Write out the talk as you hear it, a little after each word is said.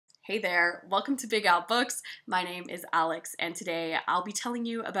Hey there, welcome to Big Al Books. My name is Alex, and today I'll be telling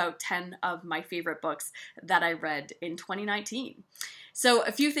you about 10 of my favorite books that I read in 2019. So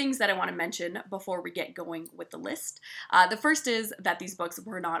a few things that I want to mention before we get going with the list. The first is that these books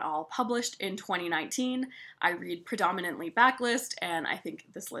were not all published in 2019. I read predominantly backlist, and I think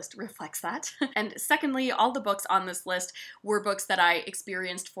this list reflects that. And secondly, all the books on this list were books that I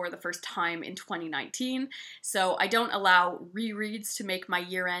experienced for the first time in 2019. So I don't allow rereads to make my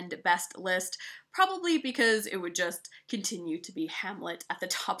year-end best list, probably because it would just continue to be Hamlet at the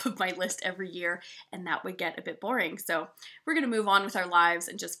top of my list every year, and that would get a bit boring. So we're going to move on with our lives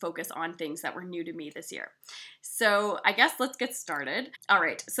and just focus on things that were new to me this year. So I guess let's get started. All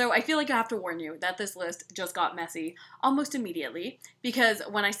right, so I feel like I have to warn you that this list just got messy almost immediately, because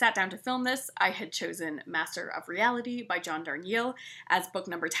when I sat down to film this, I had chosen Master of Reality by John Darnielle as book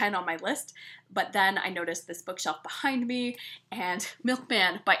number 10 on my list, but then I noticed this bookshelf behind me, and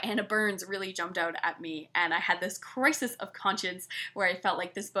Milkman by Anna Burns really jumped out at me, and I had this crisis of conscience where I felt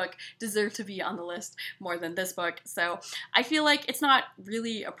like this book deserved to be on the list more than this book. So I feel like it's not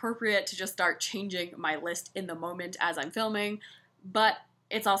really appropriate to just start changing my list in the moment as I'm filming, but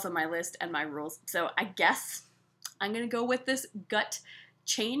it's also my list and my rules. So I guess I'm gonna go with this gut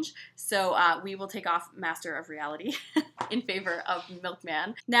change. So we will take off Master of Reality in favor of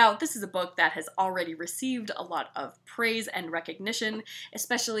Milkman. Now, this is a book that has already received a lot of praise and recognition,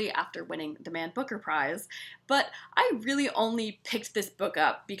 especially after winning the Man Booker Prize, but I really only picked this book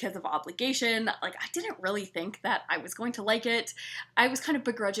up because of obligation. Like, I didn't really think that I was going to like it. I was kind of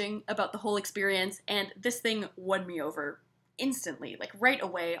begrudging about the whole experience, and this thing won me over instantly. Like right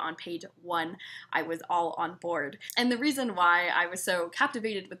away on page 1, I was all on board. And the reason why I was so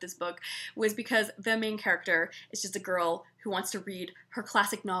captivated with this book was because the main character is just a girl who wants to read her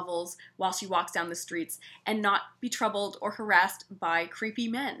classic novels while she walks down the streets and not be troubled or harassed by creepy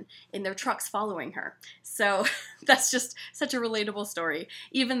men in their trucks following her. So that's just such a relatable story.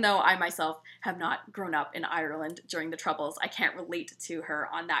 Even though I myself have not grown up in Ireland during the Troubles, I can't relate to her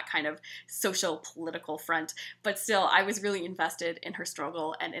on that kind of social political front, but still I was really invested in her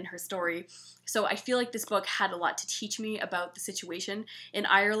struggle and in her story. So I feel like this book had a lot to teach me about the situation in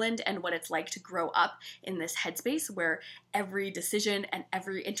Ireland and what it's like to grow up in this headspace where every decision and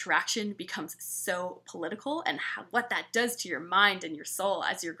every interaction becomes so political, and what that does to your mind and your soul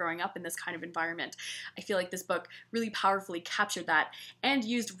as you're growing up in this kind of environment. I feel like this book really powerfully captured that and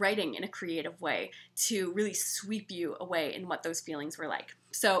used writing in a creative way to really sweep you away in what those feelings were like.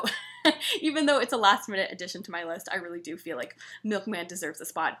 So even though it's a last minute addition to my list, I really do feel like Milkman deserves a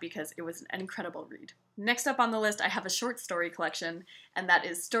spot because it was an incredible read. Next up on the list, I have a short story collection, and that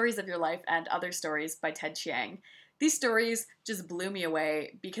is Stories of Your Life and Other Stories by Ted Chiang. These stories just blew me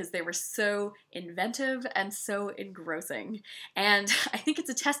away because they were so inventive and so engrossing. And I think it's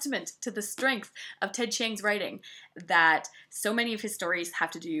a testament to the strength of Ted Chiang's writing that so many of his stories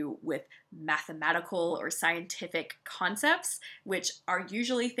have to do with mathematical or scientific concepts, which are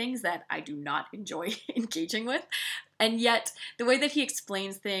usually things that I do not enjoy engaging with. And yet, the way that he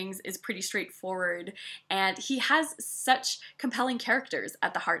explains things is pretty straightforward, and he has such compelling characters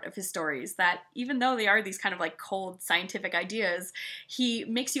at the heart of his stories that even though they are these kind of like cold scientific ideas, he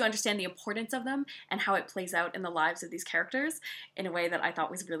makes you understand the importance of them and how it plays out in the lives of these characters in a way that I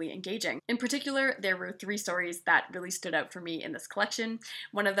thought was really engaging. In particular, there were 3 stories that really stood out for me in this collection,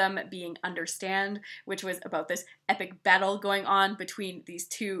 one of them being Understand, which was about this epic battle going on between these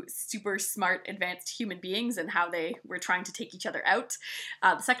 2 super smart advanced human beings and how they were trying to take each other out.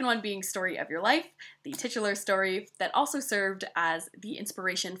 The second one being Story of Your Life, the titular story that also served as the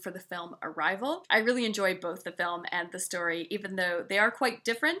inspiration for the film Arrival. I really enjoy both the film and the story, even though they are quite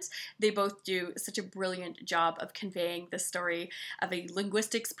different. They both do such a brilliant job of conveying the story of a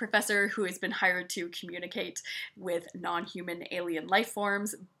linguistics professor who has been hired to communicate with non-human alien life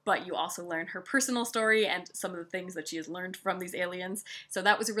forms, but you also learn her personal story and some of the things that she has learned from these aliens. So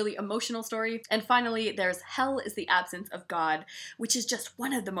that was a really emotional story. And finally, there's Hell is the Absence of God, which is just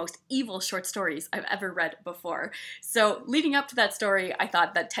one of the most evil short stories I've ever read before. So leading up to that story, I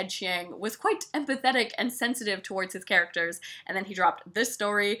thought that Ted Chiang was quite empathetic and sensitive towards his characters, and then he dropped this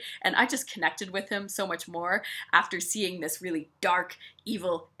story, and I just connected with him so much more after seeing this really dark,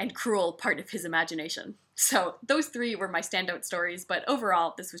 evil, and cruel part of his imagination. So those 3 were my standout stories, but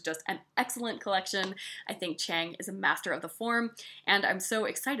overall, this was just an excellent collection. I think Chiang is a master of the form, and I'm so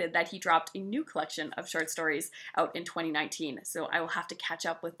excited that he dropped a new collection of short stories out in 2019, so I will have to catch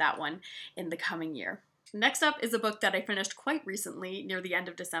up with that one in the coming year. Next up is a book that I finished quite recently, near the end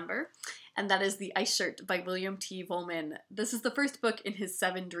of December, and that is The Ice Shirt by William T. Vollmann. This is the first book in his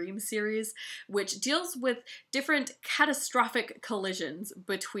Seven Dreams series, which deals with different catastrophic collisions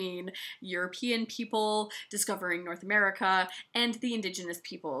between European people discovering North America and the indigenous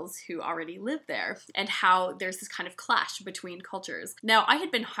peoples who already live there, and how there's this kind of clash between cultures. Now, I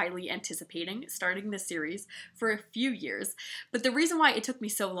had been highly anticipating starting this series for a few years, but the reason why it took me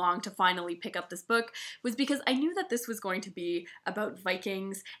so long to finally pick up this book was because I knew that this was going to be about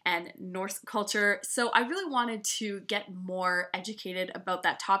Vikings and Norse culture, so I really wanted to get more educated about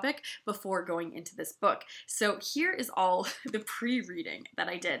that topic before going into this book. So here is all the pre-reading that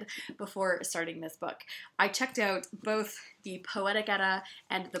I did before starting this book. I checked out both the Poetic Edda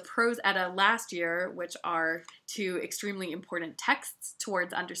and the Prose Edda last year, which are two extremely important texts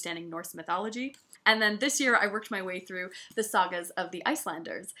towards understanding Norse mythology. And then this year I worked my way through the sagas of the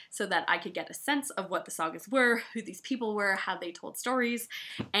Icelanders so that I could get a sense of what the sagas were, who these people were, how they told stories,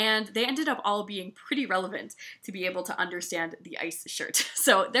 and they ended up all being pretty relevant to be able to understand the Ice Shirt.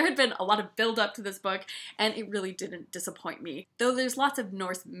 So there had been a lot of build up to this book, and it really didn't disappoint me. Though there's lots of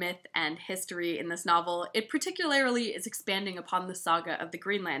Norse myth and history in this novel, it particularly is expanding upon the saga of the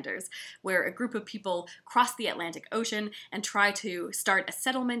Greenlanders, where a group of people cross the Atlantic Ocean and try to start a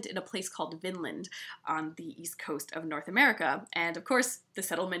settlement in a place called Vinland on the east coast of North America. And of course, the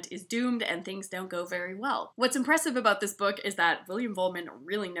settlement is doomed and things don't go very well. What's impressive about this book is that William Vollmann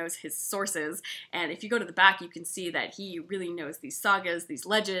really knows his sources, and if you go to the back you can see that he really knows these sagas, these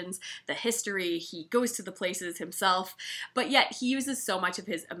legends, the history. He goes to the places himself, but yet he uses so much of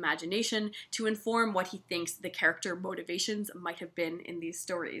his imagination to inform what he thinks the character motivations might have been in these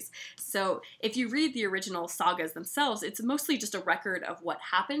stories. So if you read the original sagas themselves, it's mostly just a record of what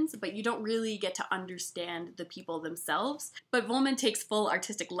happens, but you don't really get to understand the people themselves. But Vollmann takes full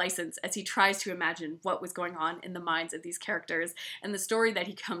artistic license as he tries to imagine what was going on in the minds of these characters, and the story that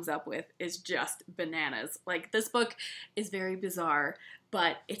he comes up with is just bananas. Like, this book is very bizarre,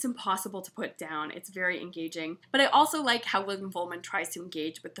 but it's impossible to put down. It's very engaging. But I also like how William Vollmann tries to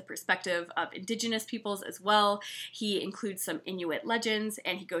engage with the perspective of indigenous peoples as well. He includes some Inuit legends,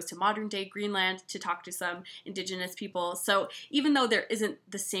 and he goes to modern-day Greenland to talk to some indigenous people. So even though there isn't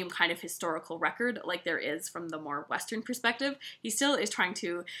the same kind of historical record like there is from the more Western perspective, he still is trying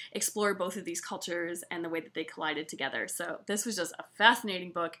to explore both of these cultures and the way that they collided together. So this was just a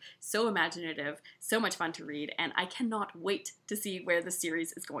fascinating book, so imaginative, so much fun to read, and I cannot wait to see where the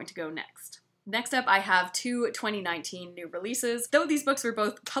series is going to go next. Next up, I have two 2019 new releases. Though these books were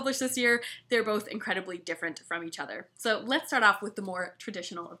both published this year, they're both incredibly different from each other. So let's start off with the more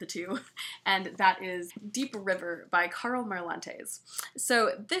traditional of the two, and that is Deep River by Karl Marlantes.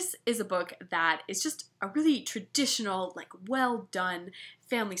 So this is a book that is just a really traditional, like, well done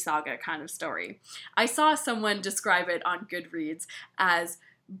family saga kind of story. I saw someone describe it on Goodreads as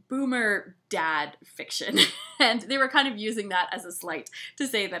boomer dad fiction, and they were kind of using that as a slight to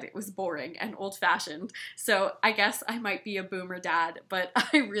say that it was boring and old-fashioned. So I guess I might be a boomer dad, but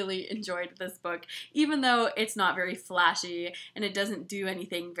I really enjoyed this book, even though it's not very flashy and it doesn't do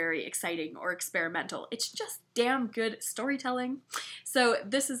anything very exciting or experimental. It's just damn good storytelling. So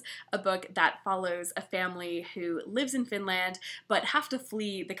this is a book that follows a family who lives in Finland but have to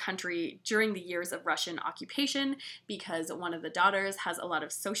flee the country during the years of Russian occupation because one of the daughters has a lot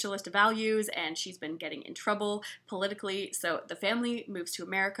of socialist values and she's been getting in trouble politically. So the family moves to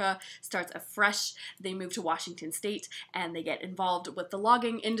America, starts afresh. They move to Washington State and they get involved with the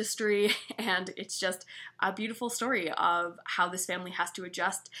logging industry, and it's just a beautiful story of how this family has to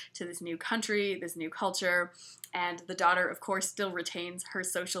adjust to this new country, this new culture. And the daughter, of course, still retains her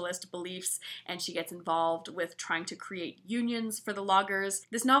socialist beliefs, and she gets involved with trying to create unions for the loggers.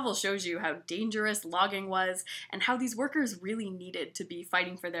 This novel shows you how dangerous logging was and how these workers really needed to be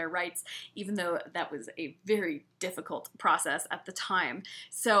fighting for their rights, even though that was a very difficult process at the time.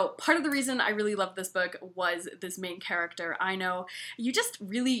 So part of the reason I really loved this book was this main character, Aino. You just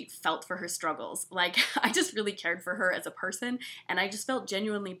really felt for her struggles. Like, I just really cared for her as a person, and I just felt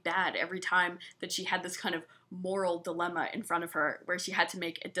genuinely bad every time that she had this kind of moral dilemma in front of her where she had to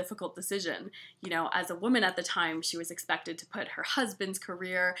make a difficult decision. You know, as a woman at the time, she was expected to put her husband's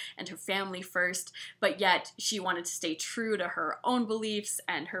career and her family first, but yet she wanted to stay true to her own beliefs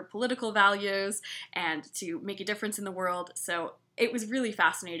and her political values and to make a difference in the world. So it was really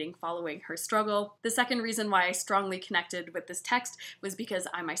fascinating following her struggle. The second reason why I strongly connected with this text was because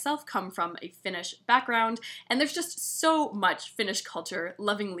I myself come from a Finnish background, and there's just so much Finnish culture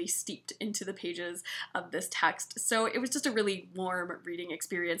lovingly steeped into the pages of this text. So it was just a really warm reading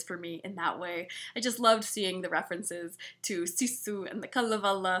experience for me in that way. I just loved seeing the references to Sissu and the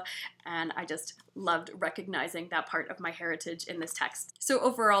Kalevala, and I just loved recognizing that part of my heritage in this text. So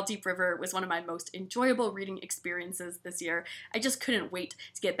overall, Deep River was one of my most enjoyable reading experiences this year. I just couldn't wait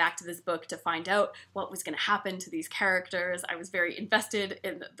to get back to this book to find out what was going to happen to these characters. I was very invested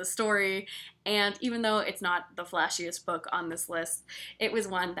in the story, and even though it's not the flashiest book on this list, it was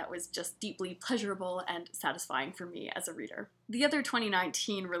one that was just deeply pleasurable and satisfying for me as a reader. The other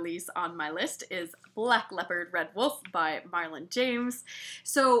 2019 release on my list is Black Leopard, Red Wolf by Marlon James.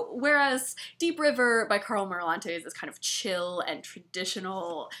 So whereas Deep River by Karl Marlantes is kind of chill and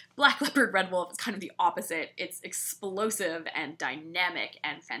traditional, Black Leopard, Red Wolf is kind of the opposite. It's explosive and dynamic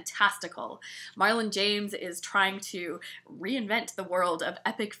and fantastical. Marlon James is trying to reinvent the world of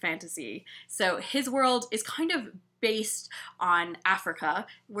epic fantasy. So his world is kind of based on Africa,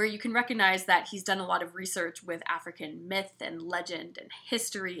 where you can recognize that he's done a lot of research with African myth and legend and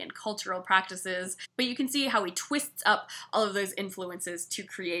history and cultural practices, but you can see how he twists up all of those influences to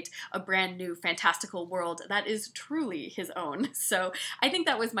create a brand new fantastical world that is truly his own. So I think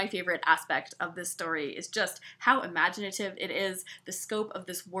that was my favorite aspect of this story, is just how imaginative it is. The scope of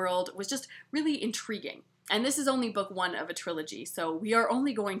this world was just really intriguing. And this is only book one of a trilogy, so we are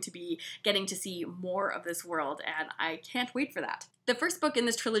only going to be getting to see more of this world, and I can't wait for that. The first book in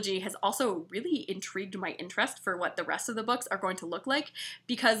this trilogy has also really intrigued my interest for what the rest of the books are going to look like,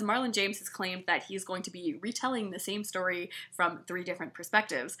 because Marlon James has claimed that he's going to be retelling the same story from 3 different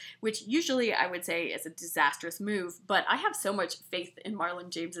perspectives, which usually I would say is a disastrous move, but I have so much faith in Marlon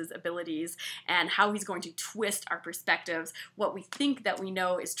James's abilities and how he's going to twist our perspectives. What we think that we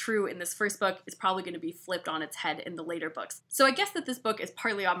know is true in this first book is probably going to be flipped on its head in the later books. So I guess that this book is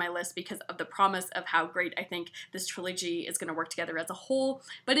partly on my list because of the promise of how great I think this trilogy is going to work together as a whole,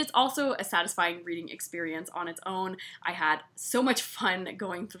 but it's also a satisfying reading experience on its own. I had so much fun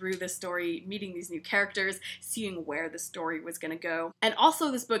going through this story, meeting these new characters, seeing where the story was going to go. And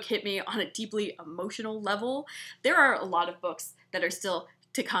also this book hit me on a deeply emotional level. There are a lot of books that are still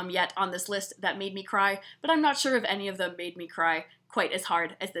to come yet on this list that made me cry, but I'm not sure if any of them made me cry quite as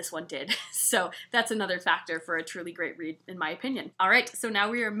hard as this one did. So that's another factor for a truly great read, in my opinion. All right, so now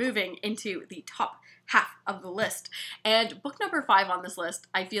we are moving into the top half of the list. And book number 5 on this list,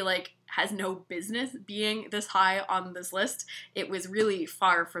 I feel like, has no business being this high on this list. It was really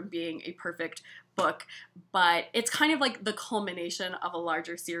far from being a perfect book, but it's kind of like the culmination of a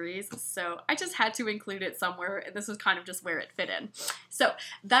larger series, so I just had to include it somewhere, and this was kind of just where it fit in. So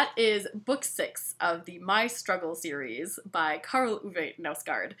that is book 6 of the My Struggle series by Karl Ove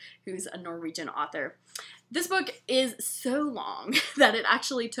Knausgaard, who's a Norwegian author. This book is so long that it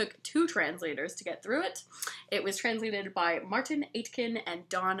actually took 2 translators to get through it. It was translated by Martin Aitken and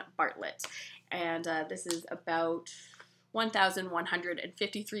Don Bartlett, and this is about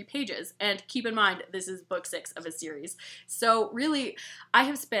 1,153 pages, and keep in mind this is book 6 of a series. So really, I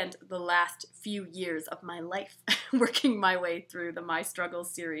have spent the last few years of my life working my way through the My Struggle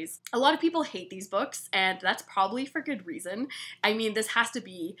series. A lot of people hate these books, and that's probably for good reason. I mean, this has to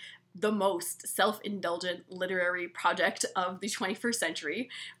be the most self-indulgent literary project of the 21st century,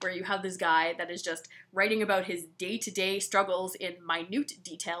 where you have this guy that is just writing about his day-to-day struggles in minute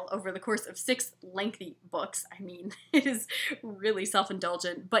detail over the course of 6 lengthy books. I mean, it is really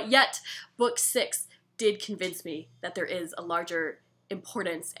self-indulgent, but yet book 6 did convince me that there is a larger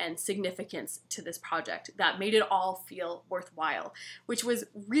importance and significance to this project that made it all feel worthwhile, which was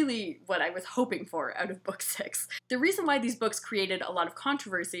really what I was hoping for out of book 6. The reason why these books created a lot of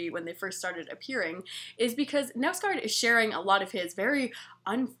controversy when they first started appearing is because Knausgaard is sharing a lot of his very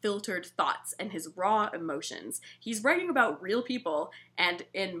unfiltered thoughts and his raw emotions. He's writing about real people, and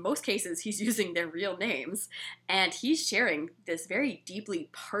in most cases he's using their real names, and he's sharing this very deeply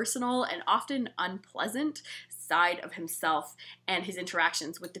personal and often unpleasant side of himself and his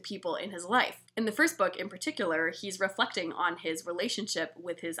interactions with the people in his life. In the first book in particular, he's reflecting on his relationship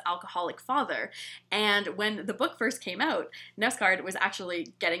with his alcoholic father, and when the book first came out, Knausgaard was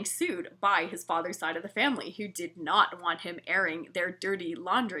actually getting sued by his father's side of the family, who did not want him airing their dirty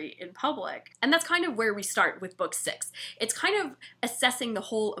laundry in public. And that's kind of where we start with book 6. It's kind of assessing the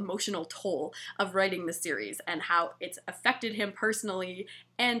whole emotional toll of writing the series and how it's affected him personally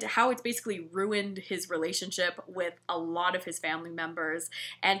and how it's basically ruined his relationship with a lot of his family members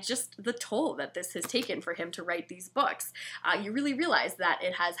and just the toll that this has taken for him to write these books, you really realize that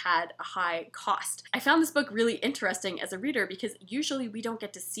it has had a high cost. I found this book really interesting as a reader because usually we don't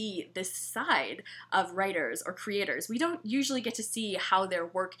get to see this side of writers or creators. We don't usually get to see how their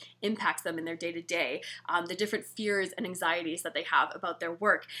work impacts them in their day-to-day, the different fears and anxieties that they have about their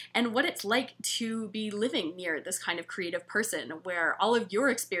work, and what it's like to be living near this kind of creative person where all of your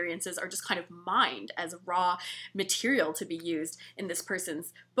experiences are just kind of mined as raw material to be used in this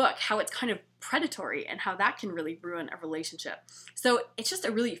person's book, how it's kind of predatory and how that can really ruin a relationship. So it's just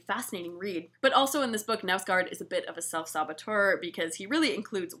a really fascinating read. But also in this book, Knausgaard is a bit of a self-saboteur because he really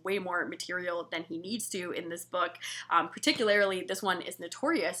includes way more material than he needs to in this book. Particularly, this one is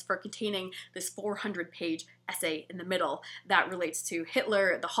notorious for containing this 400-page essay in the middle that relates to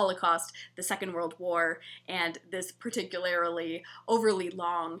Hitler, the Holocaust, the Second World War, and this particularly overly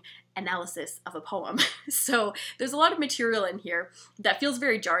long analysis of a poem. So there's a lot of material in here that feels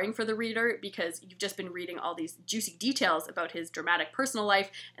very jarring for the reader because you've just been reading all these juicy details about his dramatic personal life,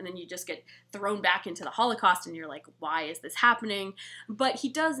 and then you just get thrown back into the Holocaust and you're like, why is this happening? But he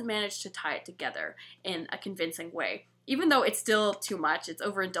does manage to tie it together in a convincing way. Even though it's still too much, it's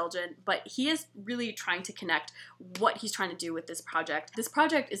overindulgent, but he is really trying to connect what he's trying to do with this project. This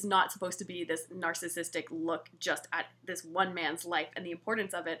project is not supposed to be this narcissistic look just at this one man's life and the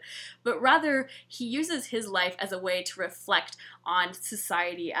importance of it, but rather he uses his life as a way to reflect on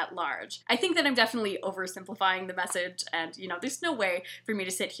society at large. I think that I'm definitely oversimplifying the message, and there's no way for me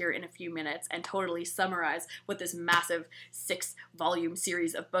to sit here in a few minutes and totally summarize what this massive 6-volume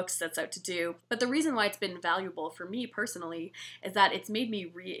series of books sets out to do. But the reason why it's been valuable for me personally is that it's made me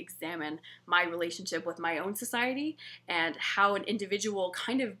re-examine my relationship with my own society and how an individual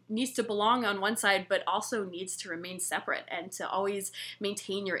kind of needs to belong on one side but also needs to remain separate and to always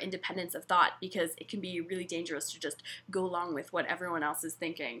maintain your independence of thought, because it can be really dangerous to just go along with what everyone else is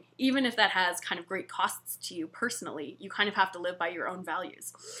thinking. Even if that has kind of great costs to you personally, you kind of have to live by your own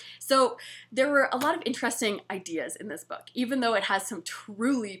values. So there were a lot of interesting ideas in this book. Even though it has some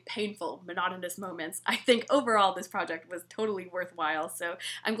truly painful, monotonous moments, I think overall this project was totally worthwhile. So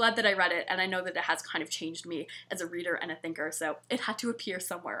I'm glad that I read it, and I know that it has kind of changed me as a reader and a thinker, so it had to appear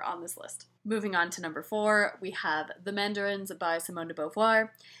somewhere on this list. Moving on to number 4, we have The Mandarins by Simone de Beauvoir.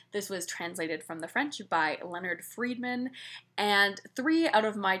 This was translated from the French by Leonard Friedman, and 3 out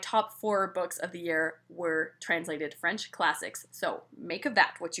of my top 4 books of the year were translated French classics, so make of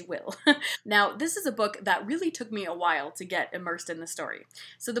that what you will. Now, this is a book that really took me a while to get immersed in the story.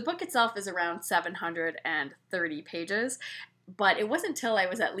 So the book itself is around 730 pages, but it wasn't until I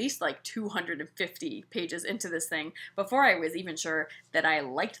was at least like 250 pages into this thing before I was even sure that I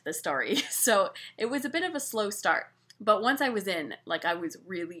liked the story. So it was a bit of a slow start. But once I was in, I was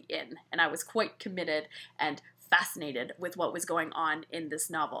really in, and I was quite committed and fascinated with what was going on in this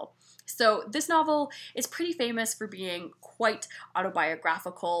novel. So this novel is pretty famous for being quite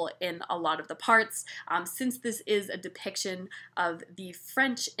autobiographical in a lot of the parts, since this is a depiction of the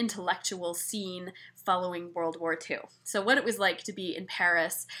French intellectual scene following World War II. So what it was like to be in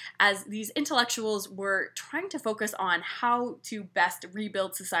Paris as these intellectuals were trying to focus on how to best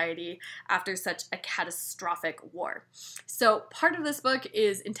rebuild society after such a catastrophic war. So part of this book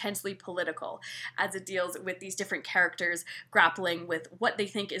is intensely political, as it deals with these different characters grappling with what they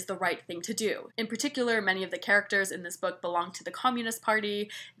think is the right thing to do. In particular, many of the characters in this book belong to the Communist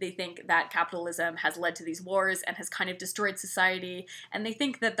Party. They think that capitalism has led to these wars and has kind of destroyed society, and they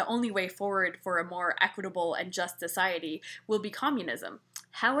think that the only way forward for a more equitable and just society will be communism.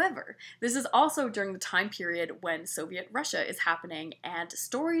 However, this is also during the time period when Soviet Russia is happening, and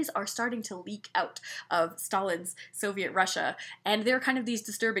stories are starting to leak out of Stalin's Soviet Russia, and they're kind of these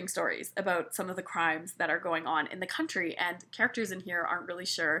disturbing stories about some of the crimes that are going on in the country, and characters in here aren't really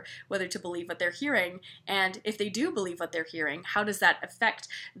sure whether to believe what they're hearing, and if they do believe what they're hearing, how does that affect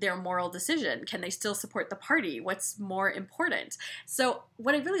their moral decision? Can they still support the party? What's more important? So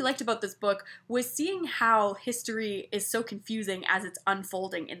what I really liked about this book was seeing how history is so confusing as it's unfolding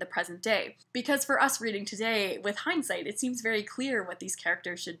in the present day. Because for us reading today, with hindsight, it seems very clear what these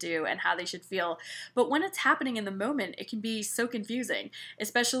characters should do and how they should feel. But when it's happening in the moment, it can be so confusing,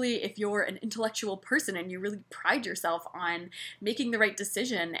 especially if you're an intellectual person and you really pride yourself on making the right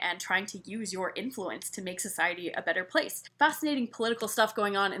decision and trying to use your influence to make society a better place. Fascinating political stuff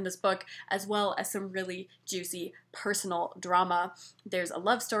going on in this book, as well as some really juicy personal drama. There's a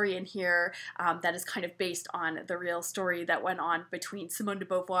love story in here that is kind of based on the real story that went on between Simone Simone de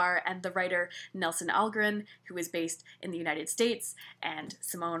Beauvoir and the writer Nelson Algren, who is based in the United States, and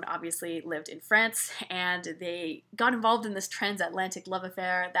Simone obviously lived in France, and they got involved in this transatlantic love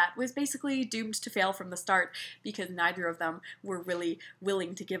affair that was basically doomed to fail from the start because neither of them were really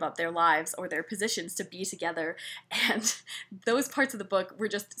willing to give up their lives or their positions to be together. And those parts of the book were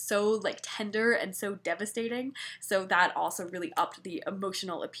just so like tender and so devastating, so that also really upped the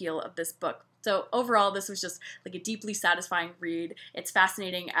emotional appeal of this book. So overall, this was just like a deeply satisfying read. It's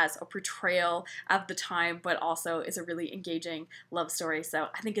fascinating as a portrayal of the time, but also is a really engaging love story. So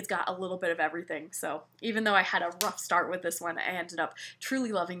I think it's got a little bit of everything. So even though I had a rough start with this one, I ended up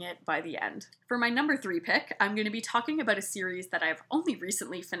truly loving it by the end. For my number 3 pick, I'm going to be talking about a series that I've only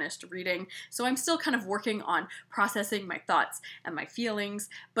recently finished reading, so I'm still kind of working on processing my thoughts and my feelings,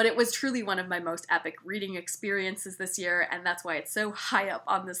 but it was truly one of my most epic reading experiences this year, and that's why it's so high up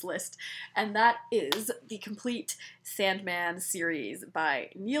on this list. And that is the complete Sandman series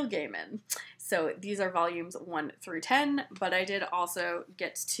by Neil Gaiman. So these are volumes 1 through 10, but I did also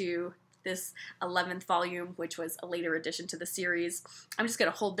get to this 11th volume, which was a later addition to the series. I'm just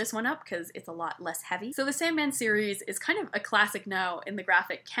going to hold this one up because it's a lot less heavy. So the Sandman series is kind of a classic now in the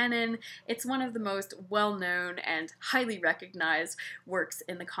graphic canon. It's one of the most well-known and highly recognized works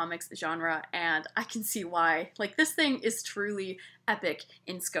in the comics genre, and I can see why. Like, this thing is truly epic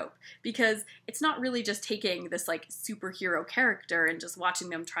in scope, because it's not really just taking this like superhero character and just watching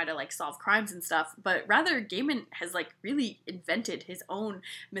them try to like solve crimes and stuff, but rather Gaiman has like really invented his own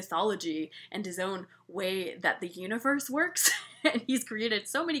mythology and his own way that the universe works. And he's created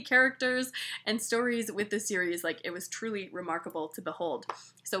so many characters and stories with this series, like it was truly remarkable to behold.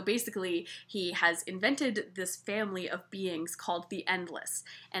 So basically, he has invented this family of beings called the Endless,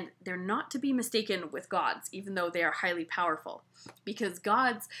 and they're not to be mistaken with gods, even though they are highly powerful, because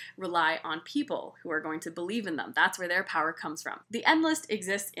gods rely on people who are going to believe in them. That's where their power comes from. The Endless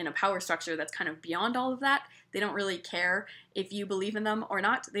exists in a power structure that's kind of beyond all of that. They don't really care if you believe in them or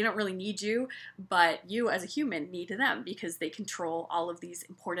not. They don't really need you, but you as a human need them because they control all of these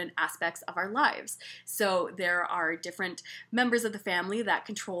important aspects of our lives. So there are different members of the family that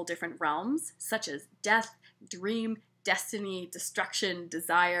control different realms, such as death, dream, destiny, destruction,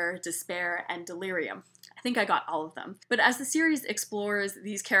 desire, despair, and delirium. I think I got all of them. But as the series explores,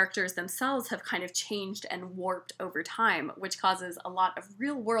 these characters themselves have kind of changed and warped over time, which causes a lot of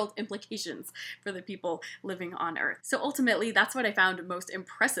real-world implications for the people living on Earth. So ultimately, that's what I found most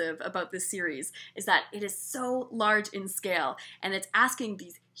impressive about this series, is that it is so large in scale, and it's asking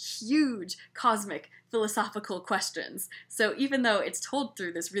these huge cosmic philosophical questions. So even though it's told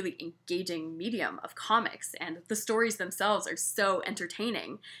through this really engaging medium of comics and the stories themselves are so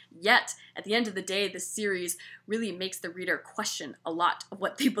entertaining, yet at the end of the day, the series really makes the reader question a lot of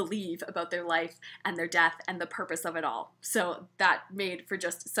what they believe about their life and their death and the purpose of it all. So that made for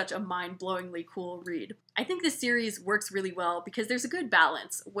just such a mind-blowingly cool read. I think this series works really well because there's a good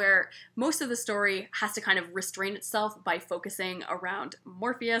balance where most of the story has to kind of restrain itself by focusing around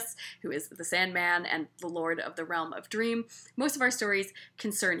Morpheus, who is the Sandman and the Lord of the Realm of Dream. Most of our stories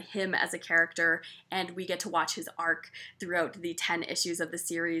concern him as a character, and we get to watch his arc throughout the 10 issues of the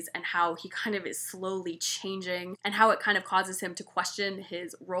series and how he kind of is slowly changing and how it kind of causes him to question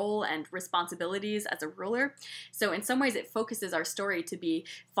his role and responsibilities as a ruler. So in some ways it focuses our story to be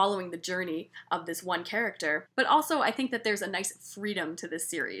following the journey of this one character, but also I think that there's a nice freedom to this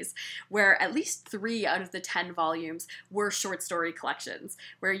series, where at least 3 out of the 10 volumes were short story collections,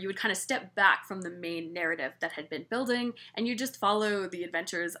 where you would kind of step back from the main narrative that had been building, and you just follow the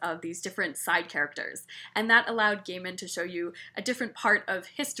adventures of these different side characters. And that allowed Gaiman to show you a different part of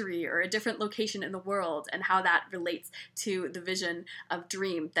history or a different location in the world, and how that relates to the vision of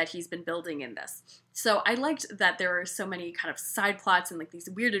dream that he's been building in this. So I liked that there were so many kind of side plots and like these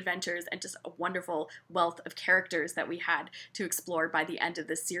weird adventures and just a wonderful wealth of characters that we had to explore by the end of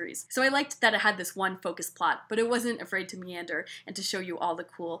this series. So I liked that it had this one focus plot, but it wasn't afraid to meander and to show you all the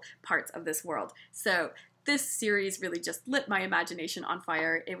cool parts of this world. So this series really just lit my imagination on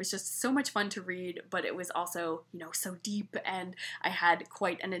fire. It was just so much fun to read, but it was also, you know, so deep, and I had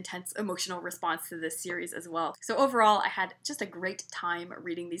quite an intense emotional response to this series as well. So overall, I had just a great time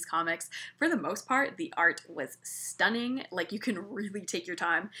reading these comics. For the most part, the art was stunning. Like, you can really take your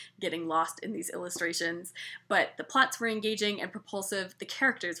time getting lost in these illustrations, but the plots were engaging and propulsive. The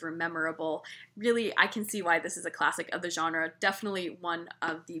characters were memorable. Really, I can see why this is a classic of the genre. Definitely one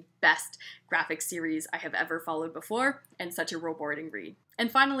of the best graphic series I have ever followed before, and such a rewarding read.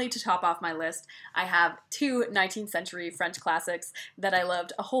 And finally, to top off my list, I have two 19th century French classics that I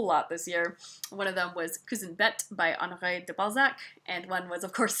loved a whole lot this year. One of them was Cousin Bette by Honoré de Balzac, and one was,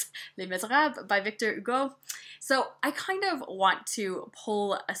 of course, Les Miserables by Victor Hugo. So I kind of want to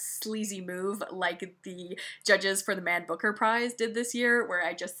pull a sleazy move like the judges for the Man Booker Prize did this year, where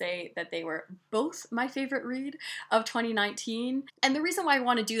I just say that they were both my favorite read of 2019. And the reason why I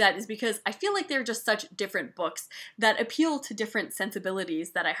want to do that is because I feel like they're just such different books that appeal to different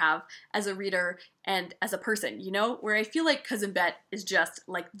sensibilities that I have as a reader and as a person, you know, where I feel like Cousin Bette is just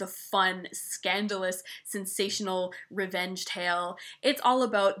like the fun, scandalous, sensational revenge tale. It's all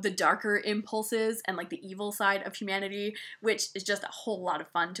about the darker impulses and like the evil side of humanity, which is just a whole lot of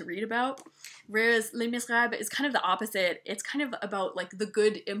fun to read about. Whereas Les Miserables is kind of the opposite. It's kind of about like the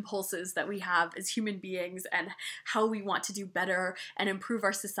good impulses that we have as human beings and how we want to do better and improve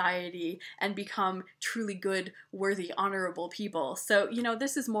our society and become truly good, worthy, honorable people. So, you know,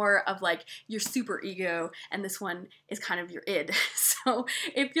 this is more of like your super ego, and this one is kind of your id. So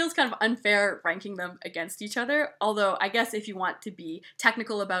it feels kind of unfair ranking them against each other, although I guess if you want to be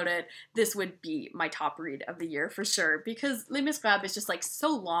technical about it, this would be my top read of the year for sure, because Les Miserables is just like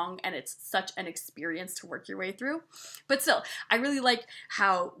so long and it's such an experience to work your way through. But still, I really like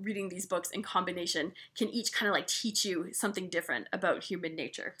how reading these books in combination can each kind of like teach you something different about human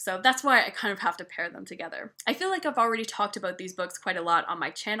nature. So that's why I kind of have to pair them together. I feel like I've already talked about these books quite a lot on my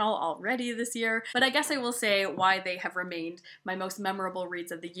channel already this year, but I guess I will say why they have remained my most memorable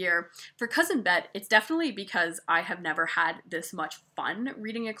reads of the year. For Cousin Bette, it's definitely because I have never had this much fun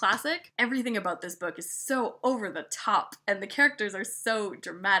reading a classic. Everything about this book is so over the top, and the characters are so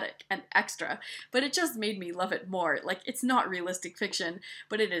dramatic and extra, but it just made me love it more. Like, it's not realistic fiction,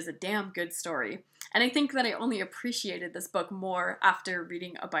 but it is a damn good story. And I think that I only appreciated this book more after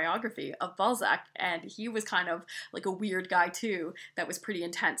reading a biography of Balzac, and he was kind of like a weird guy too that was pretty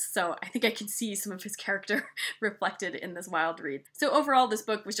intense, so I think I can see some of his character reflected in this wild read. So overall, this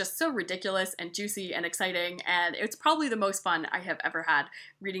book was just so ridiculous and juicy and exciting, and it's probably the most fun I have ever had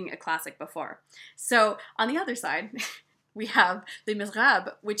reading a classic before. So on the other side, we have Les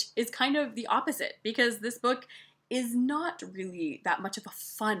Miserables, which is kind of the opposite, because this book is not really that much of a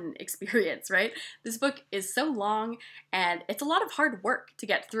fun experience, right? This book is so long and it's a lot of hard work to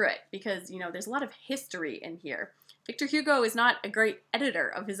get through it because, you know, there's a lot of history in here. Victor Hugo is not a great editor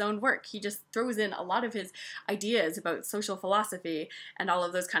of his own work. He just throws in a lot of his ideas about social philosophy and all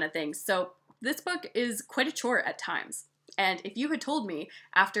of those kind of things. So this book is quite a chore at times. And if you had told me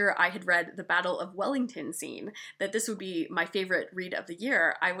after I had read the Battle of Wellington scene that this would be my favorite read of the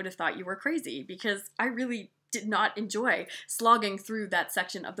year, I would have thought you were crazy, because I really did not enjoy slogging through that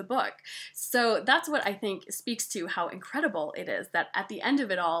section of the book. So that's what I think speaks to how incredible it is that at the end of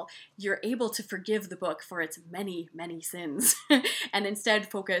it all, you're able to forgive the book for its many, many sins and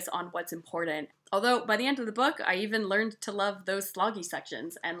instead focus on what's important. Although by the end of the book, I even learned to love those sloggy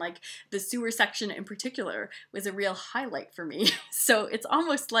sections, and like the sewer section in particular was a real highlight for me. So it's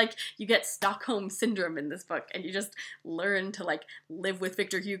almost like you get Stockholm syndrome in this book and you just learn to like live with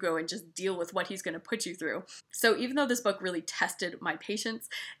Victor Hugo and just deal with what he's going to put you through. So even though this book really tested my patience,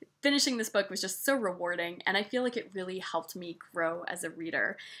 finishing this book was just so rewarding, and I feel like it really helped me grow as a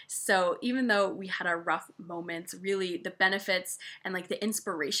reader. So even though we had our rough moments, really the benefits and like the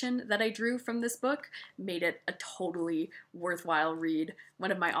inspiration that I drew from this book made it a totally worthwhile read,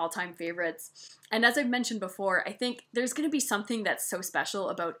 one of my all-time favorites. And as I've mentioned before, I think there's going to be something that's so special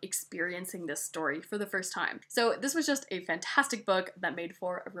about experiencing this story for the first time. So this was just a fantastic book that made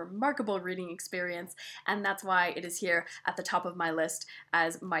for a remarkable reading experience, and that's why it is here at the top of my list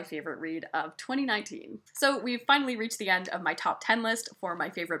as my favorite read of 2019. So we've finally reached the end of my top 10 list for my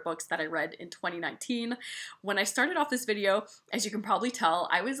favorite books that I read in 2019. When I started off this video, as you can probably tell,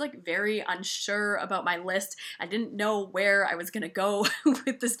 I was like very unsure about my list. I didn't know where I was gonna go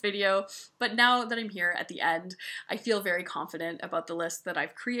with this video, but now that I'm here at the end, I feel very confident about the list that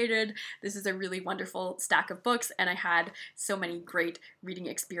I've created. This is a really wonderful stack of books, and I had so many great reading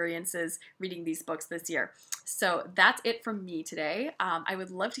experiences reading these books this year. So that's it from me today. I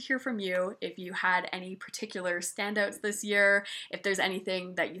would love to hear from you if you had any particular standouts this year. If there's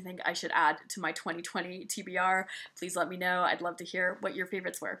anything that you think I should add to my 2020 TBR, please let me know. I'd love to hear what your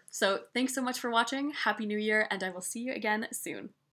favorites were. So thanks so much for watching. Happy New Year, and I will see you again soon.